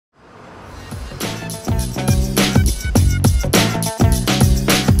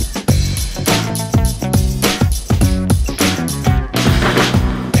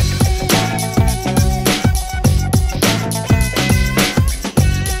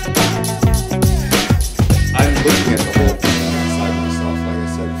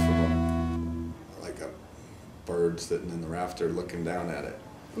after looking down at it.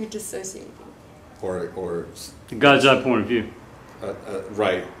 You're dissociating. Or God's eye point of view.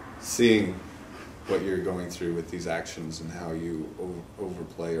 Right, seeing what you're going through with these actions and how you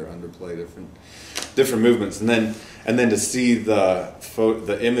overplay or underplay different movements, and then to see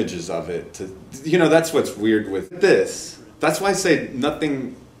the images of it. That's what's weird with this. That's why I say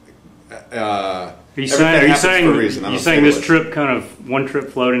nothing. Are you saying this trip kind of one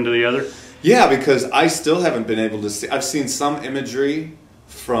trip flowed into the other? Yeah, because I still haven't been able to see. I've seen some imagery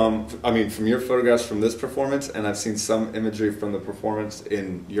from your photographs from this performance, and I've seen some imagery from the performance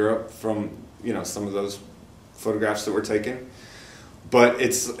in Europe from some of those photographs that were taken. But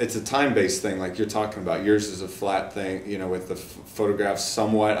it's a time-based thing, like you're talking about. Yours is a flat thing, with the photographs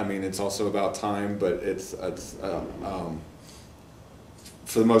somewhat. I mean, it's also about time, but it's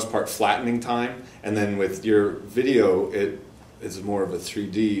for the most part flattening time. And then with your video, it is more of a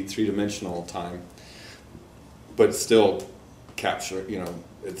three-dimensional time, but still capture,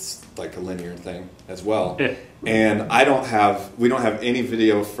 it's like a linear thing as well. Yeah. And we don't have any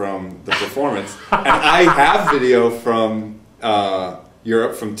video from the performance, and I have video from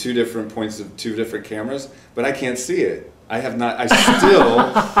Europe from two different points of two different cameras, but I can't see it. I have not. I still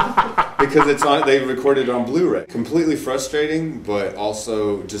because it's on. They recorded it on Blu-ray. Completely frustrating, but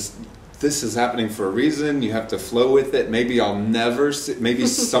also just this is happening for a reason. You have to flow with it. Maybe I'll never see. Maybe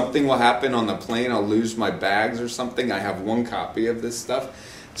something will happen on the plane. I'll lose my bags or something. I have one copy of this stuff.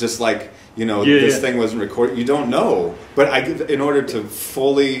 Just like this thing wasn't recorded. You don't know. But in order to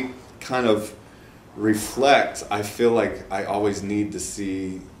fully kind of reflect, I feel like I always need to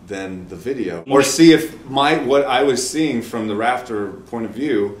see then the video, or see if what I was seeing from the rafter point of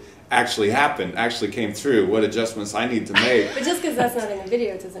view actually happened, actually came through, what adjustments I need to make. But just because that's not in the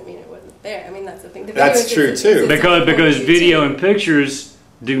video doesn't mean it wasn't there. I mean, that's the thing. The that's true too. Because video and pictures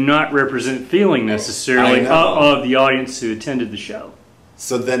do not represent feeling necessarily of the audience who attended the show.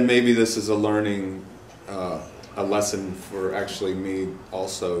 So then maybe this is a learning, a lesson for actually me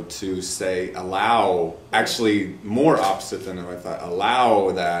also to say, allow, actually more opposite than I thought,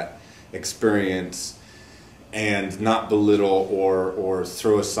 allow that experience and not belittle or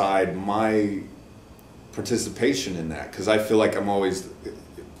throw aside my participation in that, because I feel like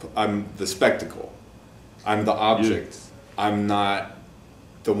I'm the spectacle, I'm the object, I'm not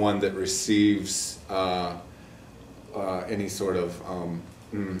the one that receives any sort of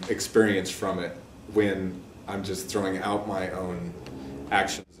experience from it when I'm just throwing out my own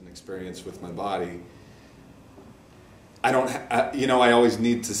actions and experience with my body. I don't, I always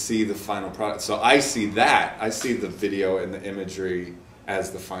need to see the final product. So I see the video and the imagery as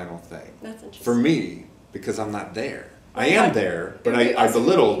the final thing. That's interesting. For me, because I'm not there. I am there, but I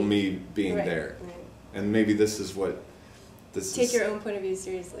belittle me being there. Right. And maybe this is what this Take is. your own point of view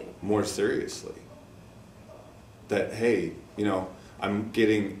seriously. More seriously. That, hey, I'm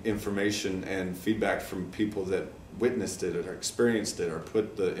getting information and feedback from people that witnessed it or experienced it or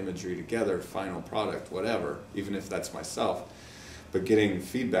put the imagery together, final product, whatever, even if that's myself. But getting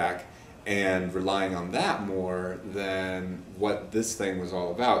feedback and relying on that more than what this thing was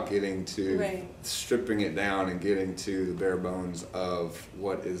all about, getting to stripping it down and getting to the bare bones of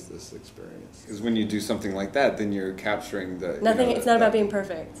what is this experience. Because when you do something like that, then you're capturing the... It's not about being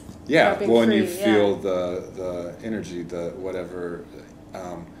perfect. Yeah, well, and you feel the energy, the whatever,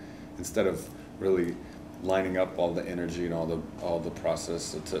 instead of really lining up all the energy and all the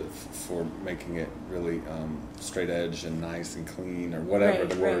process for making it really straight edge and nice and clean, or whatever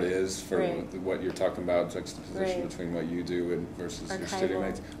the word is for what you're talking about, juxtaposition between what you do and versus your studio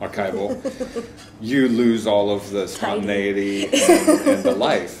mates. Archival. You lose all of the spontaneity and the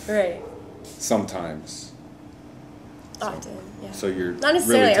life. Right. Sometimes. Often, yeah. So you're not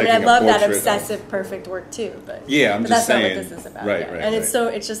necessarily. Really I love that obsessive, perfect work too. But I'm just saying. That's not what this is about. Right. And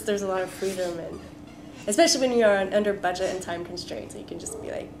it's just there's a lot of freedom, and especially when you are under budget and time constraints, you can just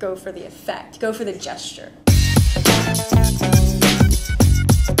be like, go for the effect, go for the gesture.